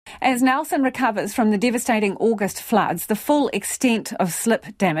As Nelson recovers from the devastating August floods, the full extent of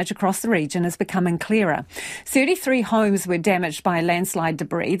slip damage across the region is becoming clearer. 33 homes were damaged by landslide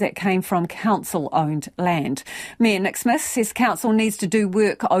debris that came from council-owned land. Mayor Nick Smith says council needs to do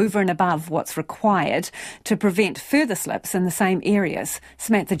work over and above what's required to prevent further slips in the same areas.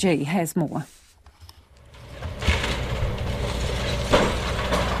 Samantha Gee has more.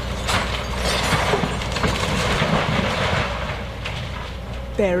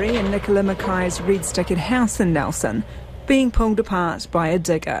 Barry and Nicola Mackay's red-stickered house in Nelson being pulled apart by a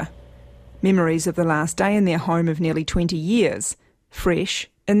digger. Memories of the last day in their home of nearly 20 years, fresh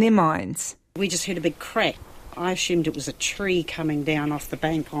in their minds. We just heard a big crack. I assumed it was a tree coming down off the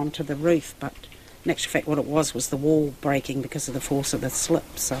bank onto the roof, but in actual fact what it was the wall breaking because of the force of the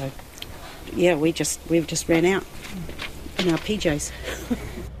slip. So, yeah, we've just ran out in our PJs.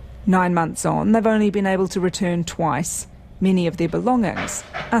 9 months on, they've only been able to return twice. Many of their belongings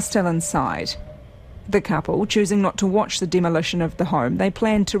are still inside. The couple choosing not to watch the demolition of the home they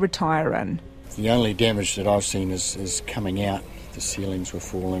planned to retire in. The only damage that I've seen is coming out. The ceilings were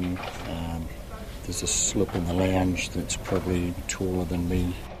falling. There's a slip in the lounge that's probably taller than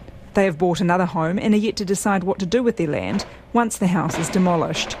me. They have bought another home and are yet to decide what to do with their land once the house is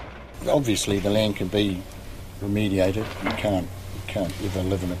demolished. Obviously the land can be remediated. You can't ever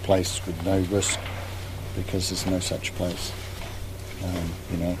live in a place with no risk, because there's no such place.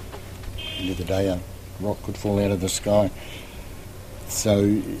 The other day a rock could fall out of the sky.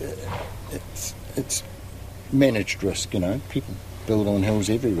 So it's managed risk, People build on hills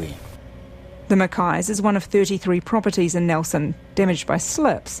everywhere. The Mackays is one of 33 properties in Nelson damaged by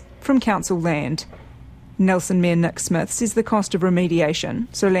slips from council land. Nelson Mayor Nick Smith says the cost of remediation,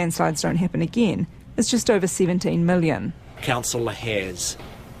 so landslides don't happen again, is just over $17 million. Council has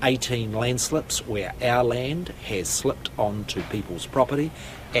 18 landslips where our land has slipped onto people's property,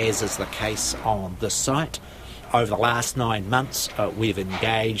 as is the case on this site. Over the last 9 months, we've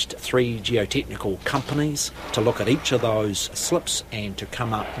engaged 3 geotechnical companies to look at each of those slips and to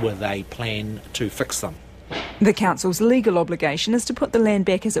come up with a plan to fix them. The council's legal obligation is to put the land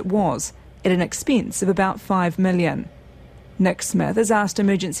back as it was, at an expense of about $5 million. Nick Smith has asked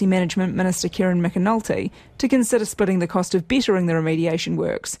Emergency Management Minister Kieran McAnulty to consider splitting the cost of bettering the remediation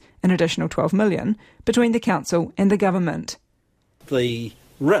works, an additional $12 million, between the council and the government. The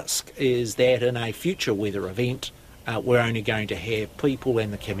risk is that in a future weather event, we're only going to have people in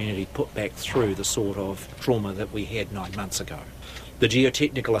the community put back through the sort of trauma that we had 9 months ago. The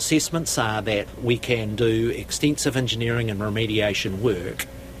geotechnical assessments are that we can do extensive engineering and remediation work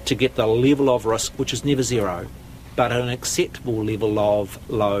to get the level of risk, which is never zero, but an acceptable level of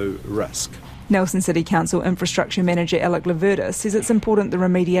low risk. Nelson City Council Infrastructure Manager Alec Laverta says it's important the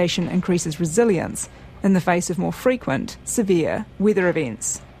remediation increases resilience in the face of more frequent, severe weather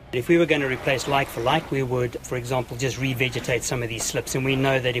events. If we were going to replace like for like, we would, for example, just revegetate some of these slips, and we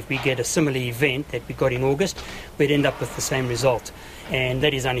know that if we get a similar event that we got in August, we'd end up with the same result. And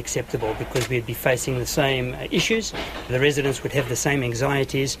that is unacceptable because we'd be facing the same issues, the residents would have the same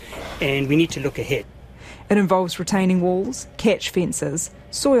anxieties, and we need to look ahead. It involves retaining walls, catch fences,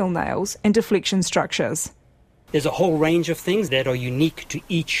 soil nails and deflection structures. There's a whole range of things that are unique to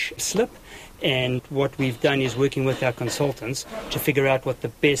each slip, and what we've done is working with our consultants to figure out what the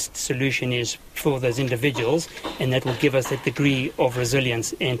best solution is for those individuals, and that will give us that degree of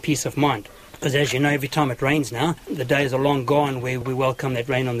resilience and peace of mind. Because as you know, every time it rains now, the days are long gone where we welcome that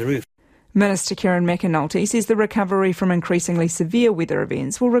rain on the roof. Minister Kieran McAnulty says the recovery from increasingly severe weather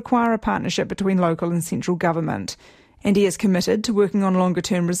events will require a partnership between local and central government, and he is committed to working on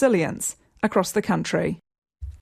longer-term resilience across the country.